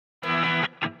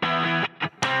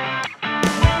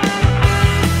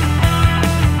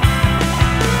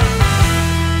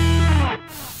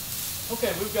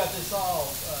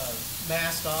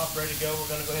mask off, ready to go.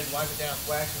 We're going to go ahead and wipe it down with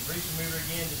wax and grease remover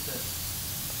again just to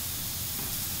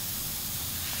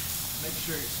make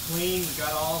sure it's clean. We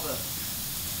got all the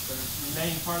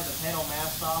remaining part of the panel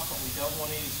masked off, but we don't want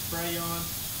any spray on.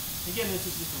 Again, this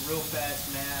is just a real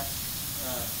fast mask.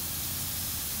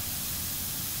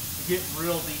 To get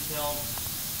real detailed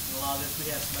in a lot of this,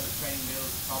 we have some other training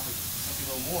videos, probably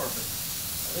a little more, but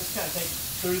let's kind of take you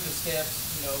through the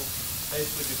steps, you know,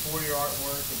 basically before your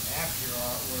artwork and after your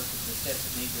artwork, is the steps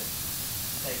that need to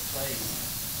take place.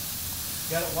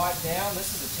 Got it wiped down.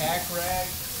 This is a tack rag.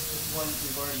 This is one that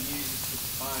we've already used. It's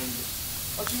just fine.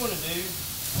 But what you want to do,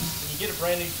 when you get a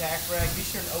brand new tack rag, be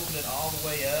sure to open it all the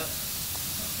way up.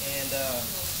 And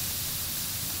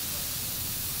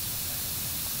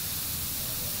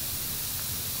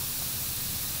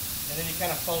then you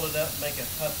kind of fold it up and make a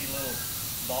puffy little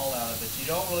ball out of it.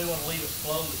 You don't really want to leave it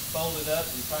folded up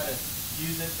and try to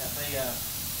use it. That may have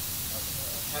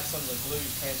some of the glue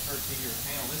transfer to your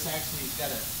panel. This actually has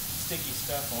got a sticky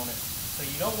stuff on it. So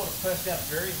you don't want to press down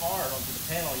very hard onto the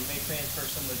panel. You may transfer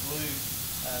some of the glue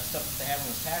stuff that they have on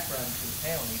the tack run to the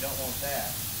panel. You don't want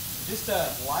that. Just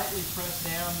lightly press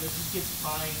down. This just gets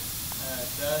fine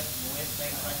dust and lint,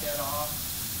 things like that off.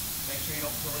 Make sure you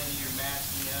don't pull any of your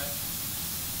masking up.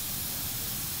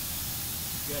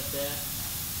 Got that.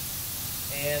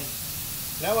 And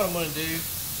now what I'm going to do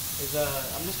is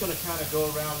I'm just going to kind of go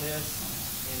around this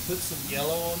and put some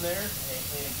yellow on there.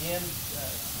 And again,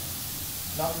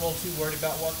 not real too worried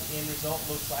about what the end result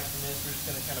looks like from this. We're just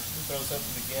going to kind of put those up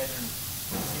together and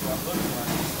see what it looks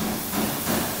like.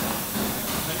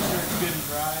 Make sure it's good and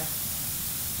dry.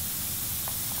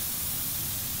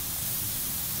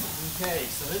 Okay,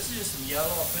 so this is just some yellow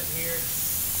I'll put here.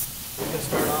 We're going to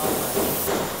start off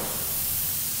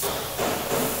by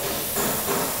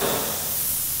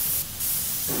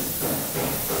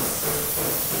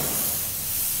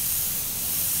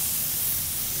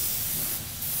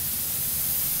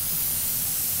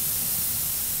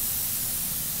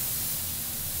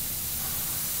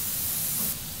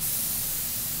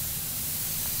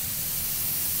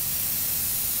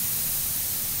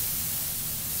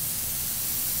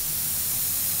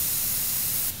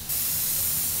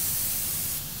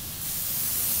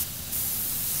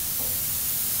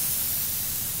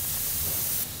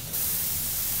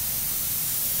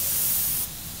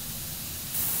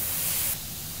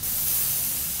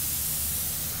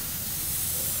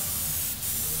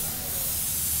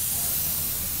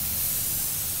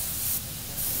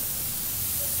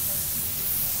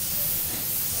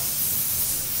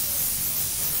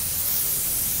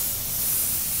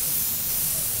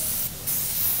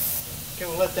Okay,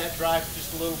 we'll let that dry for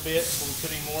just a little bit before we put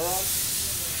any more on.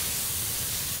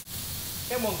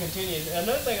 Okay, I'm going to continue.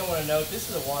 Another thing I want to note, this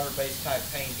is a water-based type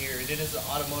paint here. It is an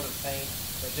automotive paint.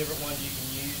 There's different ones you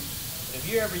can use. But if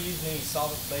you're ever using any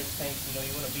solvent-based paints, you know, you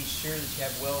want to be sure that you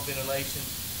have well ventilation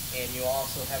and you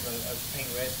also have a paint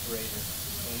respirator.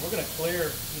 And we're going to clear,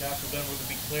 you know, after we're done, we're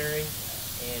going to be clearing.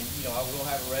 And, you know, I will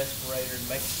have a respirator to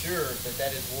make sure that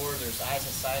that is where there's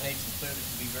isocyanates and clear that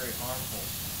can be very harmful.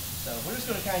 So we're just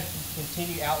going to kind of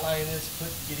continue outlining this,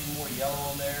 getting more yellow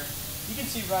on there. You can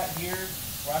see right here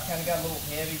where I kind of got a little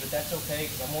heavy, but that's okay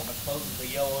because I'm wanting to close the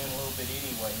yellow in a little bit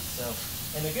anyway. So,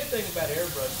 and the good thing about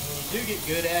airbrushing, when you do get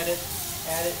good at it,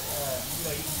 you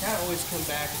know, you can kind of always come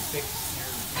back and fix your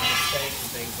mistakes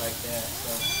and things like that.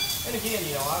 So, and again,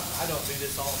 you know, I don't do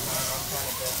this all the time. I'm kind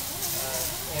of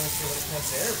an amateur when it comes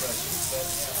to airbrushing, but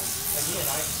again,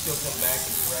 I can still come back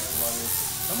and correct a lot of this.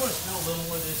 I'm going to spill a little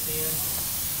more of this in.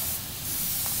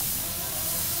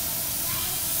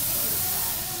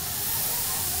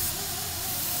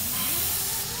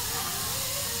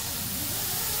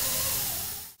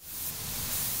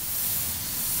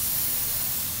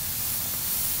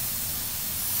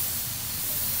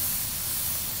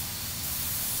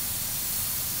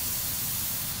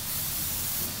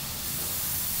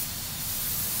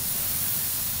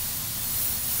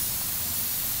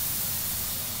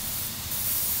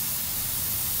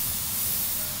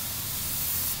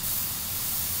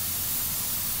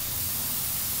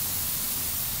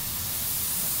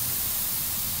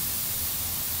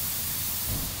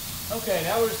 Okay,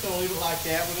 now we're just going to leave it like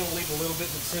that. We're going to leave a little bit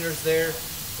in the centers there,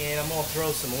 and I'm going to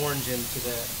throw some orange into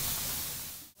that.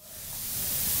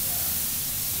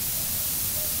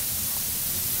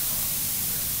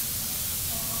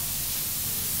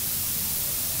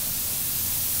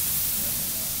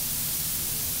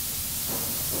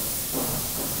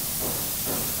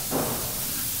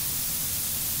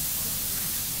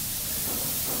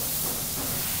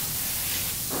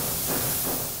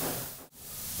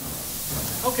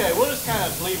 Okay, we'll just kind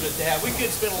of leave it at that. We could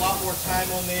spend a lot more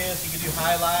time on this. You could do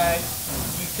highlights.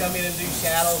 come in and do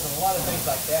shadows and a lot of things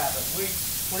like that. But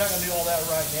we're not going to do all that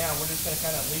right now. We're just going to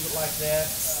kind of leave it like that.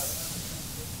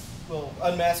 We'll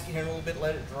unmask it here in a little bit,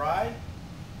 let it dry,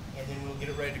 and then we'll get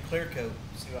it ready to clear coat,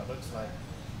 see what it looks like.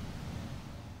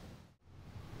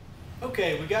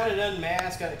 Okay, we got it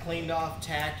unmasked, got it cleaned off,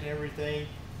 tacked and everything.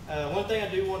 One thing I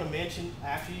do want to mention,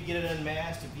 after you get it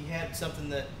unmasked, if you had something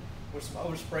that where some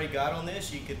overspray got on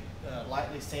this, you could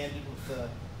lightly sand it with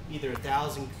either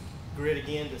 1000 grit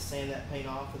again to sand that paint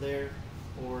off of there,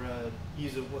 or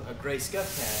use a gray scuff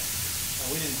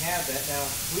tag. We didn't have that. Now,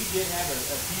 we did have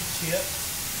a few chips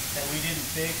that we didn't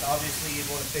fix. Obviously, you'd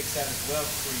want to fix that as well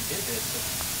before you did this. But,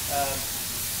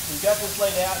 we've got this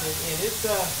laid out, and it's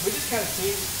we just kind of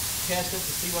test it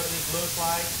to see what it looks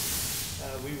like.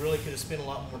 We really could have spent a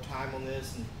lot more time on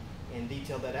this and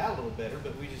detailed that out a little better,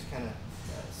 but we just kind of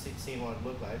seeing what it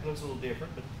looked like. It looks a little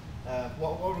different, but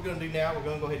what we're going to do now, we're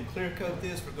going to go ahead and clear coat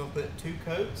this. We're going to put 2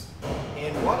 coats,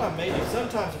 and what I may do,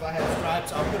 sometimes if I have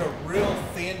stripes, I'll put a real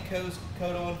thin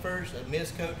coat on first, a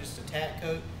mist coat, just a tack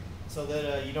coat, so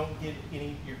that you don't get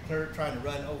your clear trying to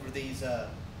run over these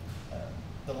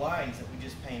the lines that we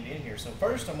just painted in here. So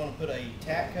first I'm going to put a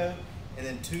tack coat and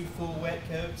then 2 full wet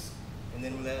coats, and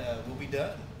then we'll be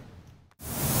done.